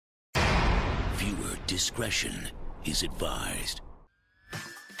Viewer discretion is advised.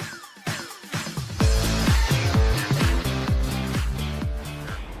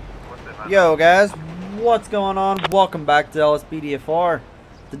 Yo guys, what's going on? Welcome back to LSPDFR.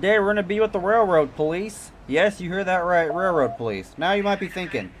 Today we're going to be with the railroad police. Yes, you heard that right, railroad police. Now you might be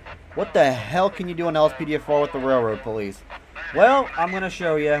thinking, what the hell can you do on LSPDFR with the railroad police? Well, I'm going to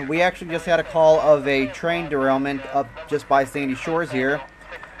show you. We actually just had a call of a train derailment up just by Sandy Shores here.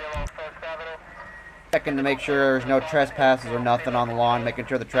 Checking to make sure there's no trespasses or nothing on the lawn, making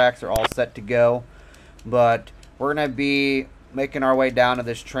sure the tracks are all set to go. But we're going to be making our way down to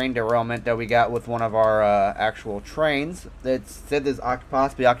this train derailment that we got with one of our actual trains that said this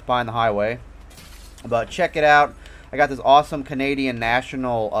possibly occupying the highway. But check it out. I got this awesome Canadian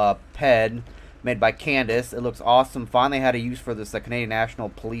National ped made by Candace. It looks awesome. Finally had a use for this Canadian National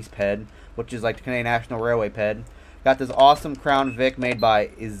Police ped, which is like the Canadian National Railway ped. Got this awesome Crown Vic made by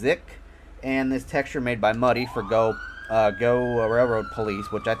Izik, and this texture made by Muddy for Go Railroad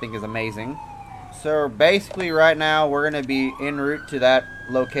Police, which I think is amazing. So basically right now we're going to be en route to that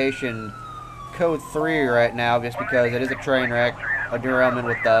location, code 3 right now, just because it is a train wreck, a derailment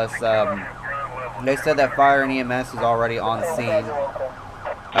with us. They said that fire and EMS is already on scene.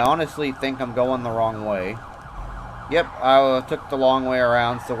 I honestly think I'm going the wrong way. Yep, I took the long way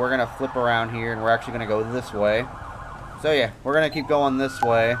around, so we're going to flip around here and we're actually going to go this way. So yeah, we're going to keep going this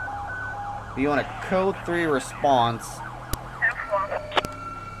way. Be on a code 3 response.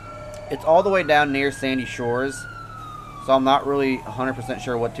 It's all the way down near Sandy Shores, so I'm not really 100%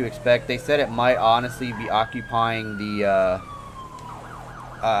 sure what to expect. They said it might honestly be occupying the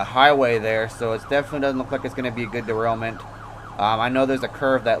highway there, so it definitely doesn't look like it's going to be a good derailment. I know there's a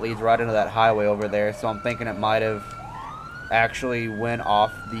curve that leads right into that highway over there, so I'm thinking it might have actually went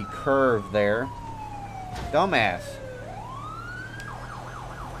off the curve there. Dumbass.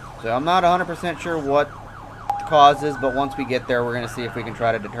 So I'm not 100% sure what the cause is, but once we get there, we're going to see if we can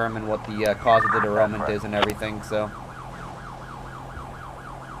try to determine what the cause of the derailment is and everything, so.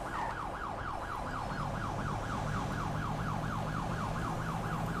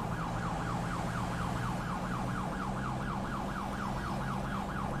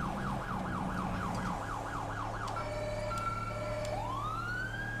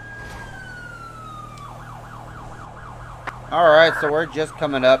 Alright, so we're just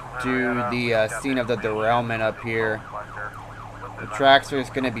coming up to the scene of the derailment up here. The tracks are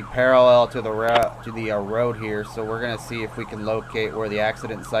just going to be parallel to the road here, so we're going to see if we can locate where the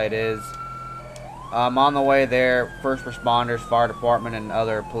accident site is. On the way there, first responders, fire department, and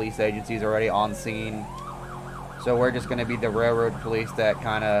other police agencies are already on scene. So we're just going to be the railroad police that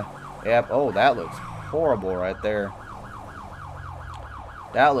kind of... Yep, oh, that looks horrible right there.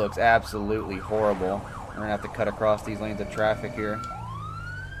 That looks absolutely horrible. We're going to have to cut across these lanes of traffic here.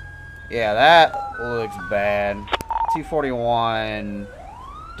 Yeah, that looks bad. 241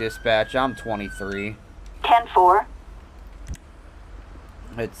 dispatch. I'm 23. 10-4.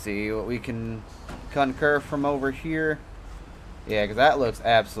 Let's see what we can concur from over here. Yeah, because that looks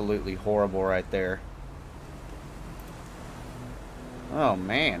absolutely horrible right there. Oh,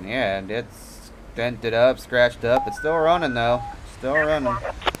 man. Yeah, it's dented up, scratched up. It's still running, though. Still running.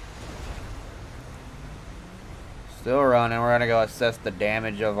 Still running. We're going to go assess the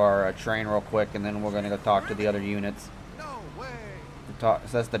damage of our train real quick, and then we're going to go talk to the other units.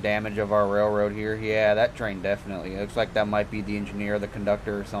 Assess the damage of our railroad here. Yeah, that train definitely. It looks like that might be the engineer or the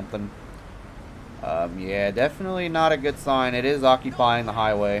conductor or something. Yeah, definitely not a good sign. It is occupying the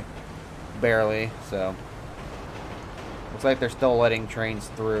highway. Barely, so. Looks like they're still letting trains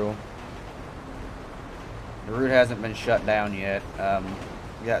through. The route hasn't been shut down yet.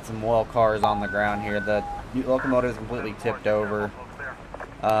 We got some oil cars on the ground here. The locomotive is completely tipped over.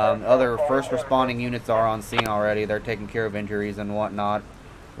 Other first responding units are on scene already. They're taking care of injuries and whatnot.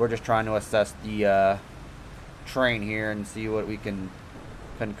 We're just trying to assess the train here and see what we can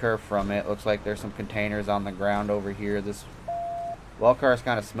concur from it. Looks like there's some containers on the ground over here. This well car is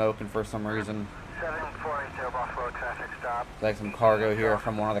kind of smoking for some reason. Like some cargo here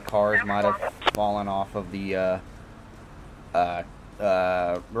from one of the cars might have fallen off of the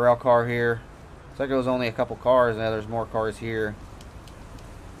rail car here. Looks like it was only a couple cars. Now there's more cars here.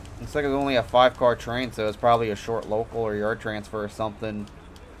 Looks like it was only a 5-car train, so it's probably a short local or yard transfer or something.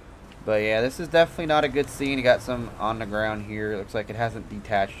 But yeah, this is definitely not a good scene. You got some on the ground here. Looks like it hasn't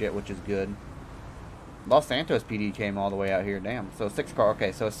detached yet, which is good. Los Santos PD came all the way out here. Damn. So 6-car.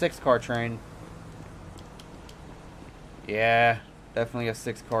 Okay, so a 6-car train. Yeah, definitely a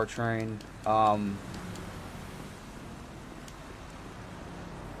 6-car train.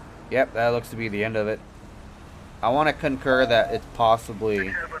 Yep, that looks to be the end of it. I want to concur that it's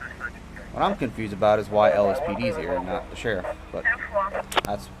possibly What I'm confused about is why LSPD's here and not the sheriff. But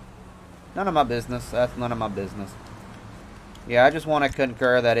that's none of my business. That's none of my business. Yeah, I just want to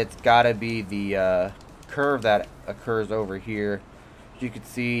concur that it's got to be the curve that occurs over here. As you can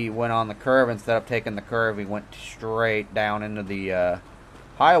see, went on the curve instead of taking the curve, he went straight down into the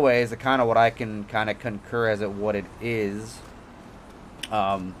highway. Is kind of what I can kind of concur as what it is.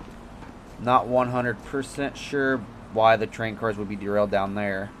 Not 100% sure why the train cars would be derailed down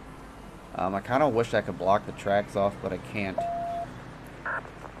there. I kind of wish I could block the tracks off, but I can't.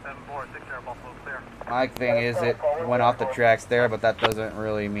 My thing is, it went off the tracks there, but that doesn't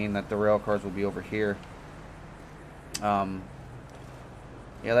really mean that the rail cars will be over here. Yeah,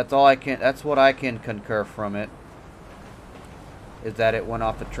 that's all I can. That's what I can concur from it. Is that it went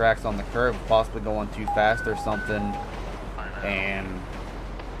off the tracks on the curve, possibly going too fast or something, and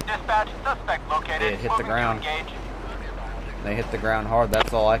Dispatch, suspect located. it hit the ground. They hit the ground hard.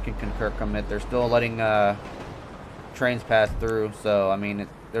 That's all I can concur from it. They're still letting trains pass through, so I mean,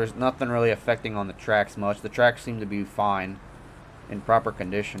 there's nothing really affecting on the tracks much. The tracks seem to be fine, in proper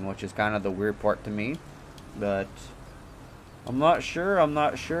condition, which is kind of the weird part to me. But I'm not sure. I'm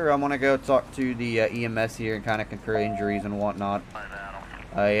gonna go talk to the EMS here and kind of concur injuries and whatnot.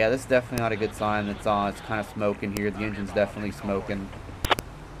 Yeah, this is definitely not a good sign. It's kind of smoking here. The engine's definitely smoking.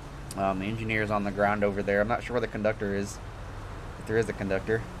 The engineer's on the ground over there. I'm not sure where the conductor is. If there is a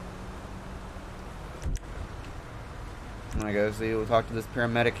conductor. I'm gonna go see. We'll talk to this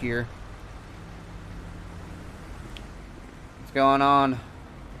paramedic here. What's going on?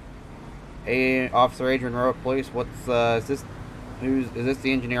 Hey, Officer Adrian, Road Police. What's is this? Is this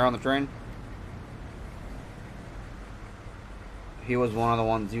the engineer on the train? He was one of the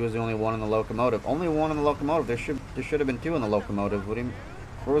ones. He was the only one in the locomotive. Only one in the locomotive. There should have been two in the locomotive.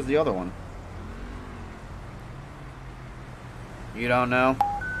 Where was the other one? You don't know?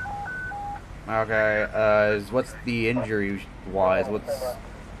 Okay. What's the injury wise?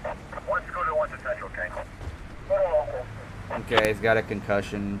 Okay, he's got a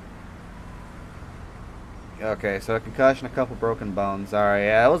concussion. Okay, so a concussion, a couple broken bones. Alright,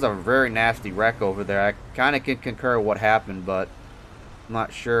 yeah, it was a very nasty wreck over there. I kind of can concur what happened, but I'm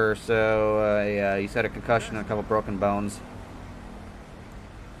not sure. So, yeah, you said a concussion and a couple broken bones.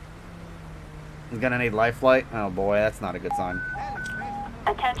 He's gonna need life flight? Oh boy, that's not a good sign.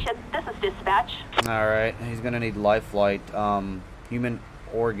 Attention, this is dispatch. Alright, he's gonna need life flight. Human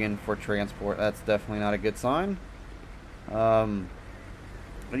organ for transport. That's definitely not a good sign.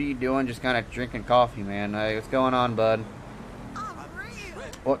 What are you doing? Just kind of drinking coffee, man. Hey, what's going on, bud?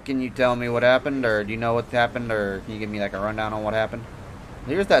 What can you tell me what happened, or do you know what happened, or can you give me like a rundown on what happened?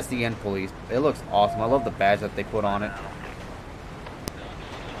 Here's that CN police. It looks awesome. I love the badge that they put on it.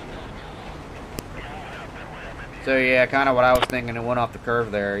 So yeah, kind of what I was thinking. It went off the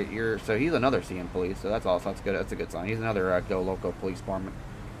curve there. So he's another CN police. So that's awesome. That's good. That's a good sign. He's another Go Loco police department.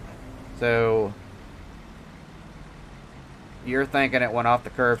 So you're thinking it went off the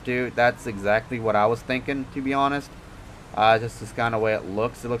curve too. That's exactly what I was thinking, to be honest. Just this kind of way it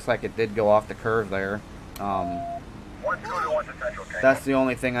looks. It looks like it did go off the curve there. That's the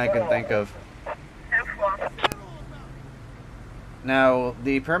only thing I can think of. Now,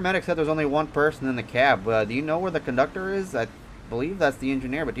 the paramedic said there's only one person in the cab. Do you know where the conductor is? I believe that's the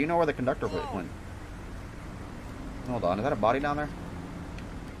engineer, but do you know where the conductor went? Hold on, is that a body down there?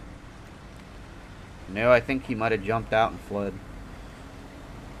 No, I think he might have jumped out and fled.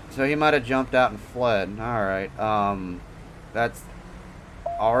 So he might have jumped out and fled. Alright, that's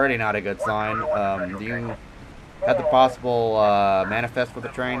already not a good sign. Do you have the possible manifest for the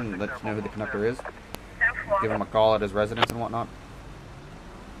train? Let us know who the conductor is. Give him a call at his residence and whatnot.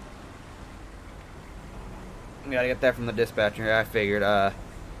 Gotta get that from the dispatcher. I figured. I'm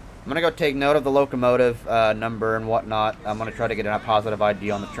gonna go take note of the locomotive number and whatnot. I'm gonna try to get a positive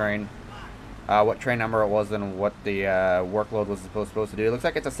ID on the train. What train number it was and what the workload was supposed to do. It looks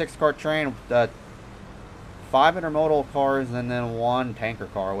like it's a 6-car train with 5 intermodal cars and then 1 tanker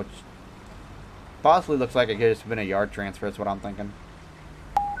car, which possibly looks like it could have been a yard transfer. That's what I'm thinking.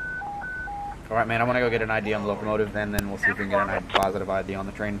 Alright, man, I'm gonna go get an ID on the locomotive, and then we'll see if we can get a positive ID on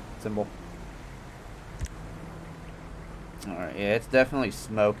the train symbol. Alright, yeah, it's definitely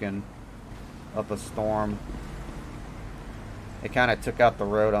smoking up a storm. It kind of took out the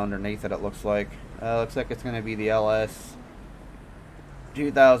road underneath it, it looks like. Looks like it's gonna be the LS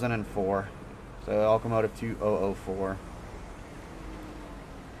 2004. So, locomotive 2004.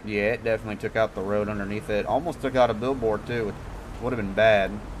 Yeah, it definitely took out the road underneath it. Almost took out a billboard, too, which would have been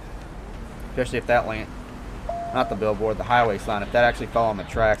bad. Especially if that land, not the billboard, the highway sign, if that actually fell on the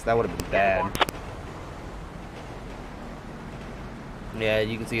tracks, that would have been bad. Yeah,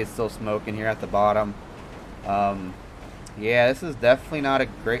 you can see it's still smoking here at the bottom. Yeah, this is definitely not a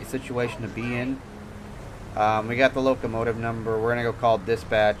great situation to be in. We got the locomotive number. We're gonna go call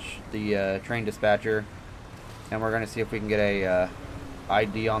dispatch, the train dispatcher, and we're gonna see if we can get a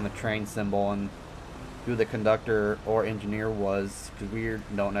ID on the train symbol and who the conductor or engineer was, because we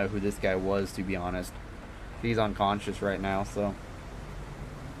don't know who this guy was, to be honest. He's unconscious right now, so.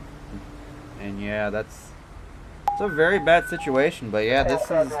 And yeah, it's a very bad situation, but yeah, this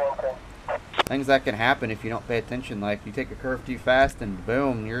is things that can happen if you don't pay attention. Like, you take a curve too fast and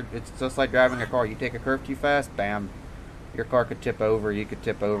boom, it's just like driving a car. You take a curve too fast, bam, your car could tip over, you could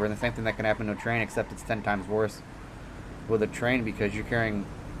tip over. And the same thing that can happen to a train, except it's 10 times worse with a train, because you're carrying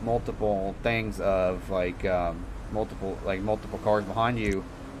multiple things of multiple cars behind you.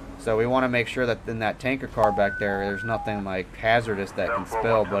 So we want to make sure that in that tanker car back there's nothing like hazardous that can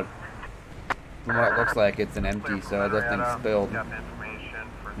spill, but from what it looks like, it's an empty, so nothing spilled.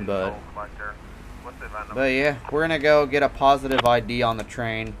 But yeah, we're gonna go get a positive ID on the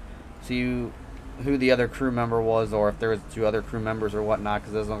train, see who the other crew member was, or if there was 2 other crew members or whatnot,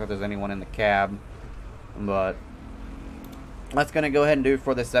 because it doesn't look like there's anyone in the cab. But that's gonna go ahead and do it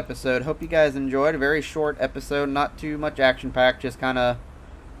for this episode. Hope you guys enjoyed. A very short episode, not too much action packed, just kind of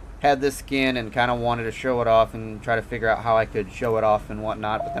had this skin and kind of wanted to show it off and try to figure out how I could show it off and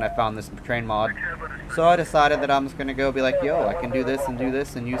whatnot. But then I found this train mod, so I decided that I'm just gonna go be like, yo, I can do this and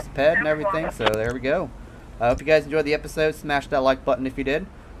use the ped and everything. So there we go. I hope you guys enjoyed the episode. Smash that like button if you did.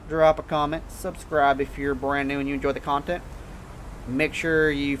 Drop a comment. Subscribe if you're brand new and you enjoy the content. Make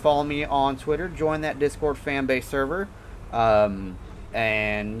sure you follow me on Twitter. Join that Discord fan base server.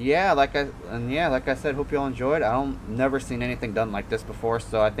 And yeah, like I said, hope you all enjoyed. Never seen anything done like this before,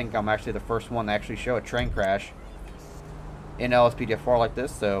 so I think I'm actually the first one to actually show a train crash in LSPDFR like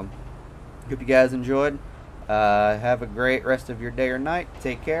this. So hope you guys enjoyed. Have a great rest of your day or night.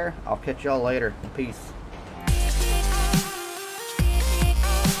 Take care. I'll catch y'all later. Peace.